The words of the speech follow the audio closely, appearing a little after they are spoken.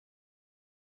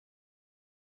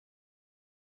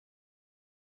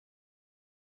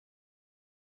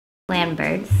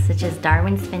Landbirds, such as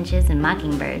Darwin's finches and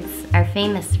mockingbirds, are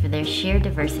famous for their sheer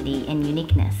diversity and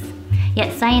uniqueness.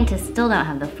 Yet scientists still don't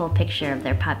have the full picture of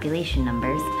their population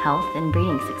numbers, health, and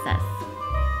breeding success.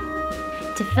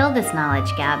 To fill this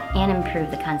knowledge gap and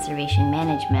improve the conservation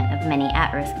management of many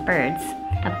at-risk birds,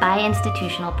 a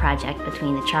bi-institutional project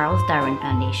between the Charles Darwin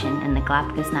Foundation and the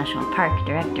Galapagos National Park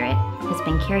Directorate has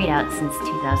been carried out since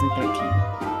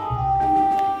 2013.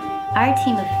 Our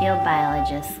team of field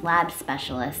biologists, lab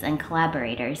specialists, and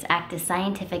collaborators act as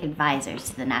scientific advisors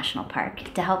to the national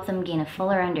park to help them gain a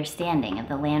fuller understanding of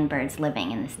the land birds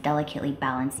living in this delicately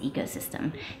balanced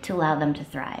ecosystem to allow them to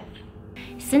thrive.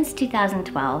 Since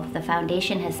 2012, the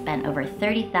Foundation has spent over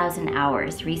 30,000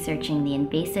 hours researching the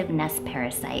invasive nest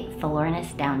parasite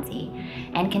Philornis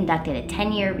downsii and conducted a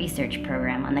 10-year research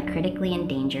program on the critically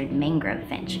endangered mangrove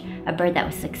finch, a bird that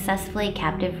was successfully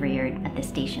captive reared at the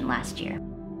station last year.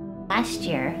 Last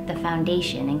year, the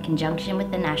Foundation, in conjunction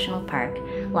with the National Park,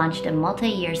 launched a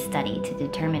multi-year study to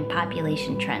determine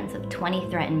population trends of 20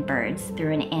 threatened birds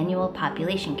through an annual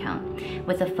population count,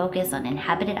 with a focus on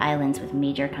inhabited islands with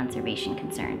major conservation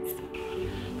concerns.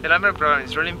 The landbird program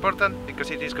is really important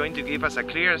because it is going to give us a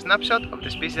clear snapshot of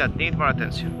the species that need more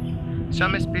attention.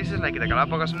 Some species, like the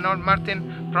Galapagos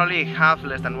martin, probably have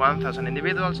less than 1,000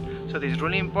 individuals, so it is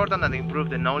really important that we improve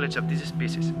the knowledge of these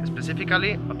species,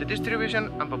 specifically of the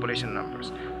distribution and population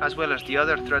numbers, as well as the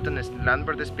other threatened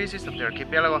landbird species of the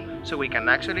archipelago, so we can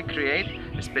actually create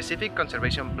a specific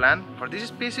conservation plan for these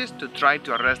species to try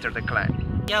to arrest their decline.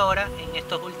 Y ahora, en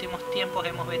estos últimos tiempos,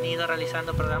 hemos venido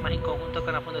realizando programas en conjunto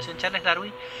con la Fundación Charles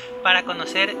Darwin para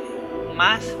conocer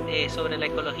más sobre la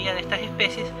ecología de estas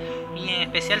especies y en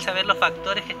especial saber los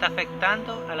factores que están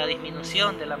afectando a la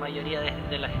disminución de la mayoría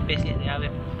de las especies de aves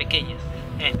pequeñas,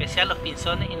 en especial los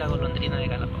pinzones y la golondrina de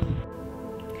Galápagos.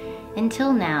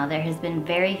 Until now, there has been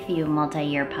very few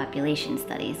multi-year population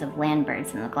studies of land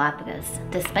birds in the Galapagos,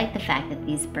 despite the fact that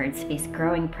these birds face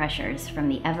growing pressures from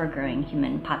the ever-growing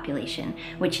human population,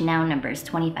 which now numbers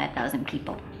 25,000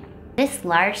 people. This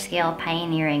large-scale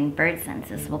pioneering bird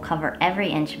census will cover every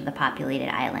inch of the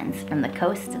populated islands, from the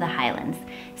coast to the highlands,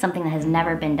 something that has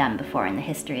never been done before in the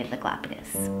history of the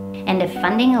Galapagos. And if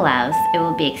funding allows, it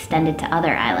will be extended to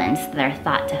other islands that are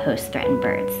thought to host threatened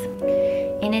birds.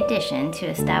 In addition to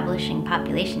establishing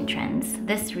population trends,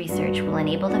 this research will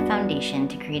enable the Foundation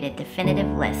to create a definitive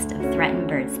list of threatened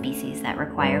bird species that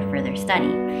require further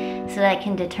study, so that it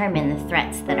can determine the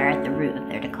threats that are at the root of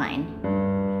their decline.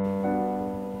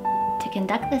 To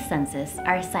conduct the census,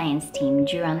 our science team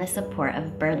drew on the support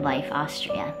of BirdLife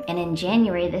Austria, and in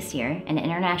January this year, an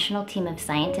international team of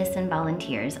scientists and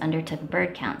volunteers undertook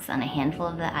bird counts on a handful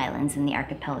of the islands in the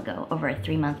archipelago over a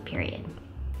 3-month period.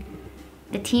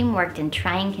 The team worked in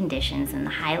trying conditions in the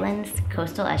highlands,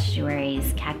 coastal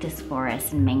estuaries, cactus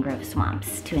forests, and mangrove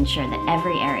swamps to ensure that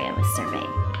every area was surveyed.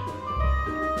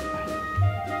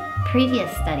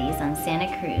 Previous studies on Santa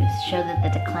Cruz show that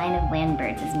the decline of land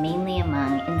birds is mainly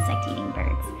among insect-eating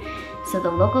birds, so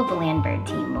the local landbird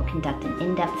team will conduct an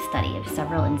in-depth study of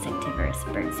several insectivorous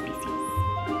bird species.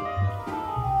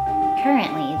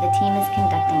 Currently, the team is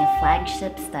conducting a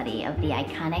flagship study of the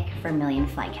iconic vermilion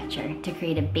flycatcher to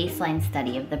create a baseline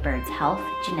study of the bird's health,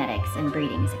 genetics, and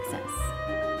breeding success.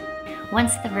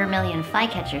 Once the vermilion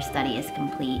flycatcher study is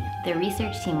complete, the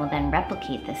research team will then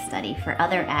replicate this study for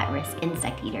other at-risk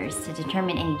insect eaters to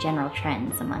determine any general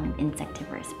trends among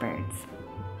insectivorous birds.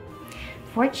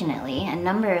 Fortunately, a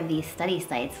number of these study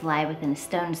sites lie within a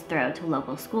stone's throw to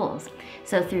local schools,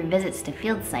 so through visits to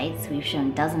field sites, we've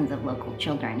shown dozens of local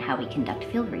children how we conduct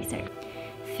field research.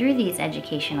 Through these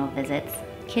educational visits,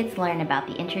 kids learn about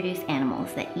the introduced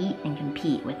animals that eat and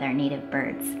compete with our native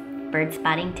birds, bird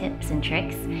spotting tips and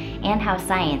tricks, and how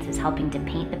science is helping to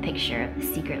paint the picture of the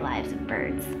secret lives of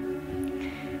birds.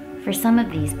 For some of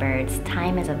these birds,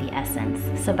 time is of the essence,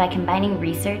 so by combining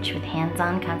research with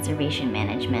hands-on conservation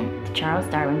management, the Charles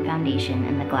Darwin Foundation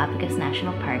and the Galapagos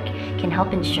National Park can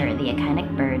help ensure the iconic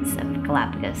birds of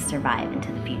Galapagos survive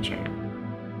into the future.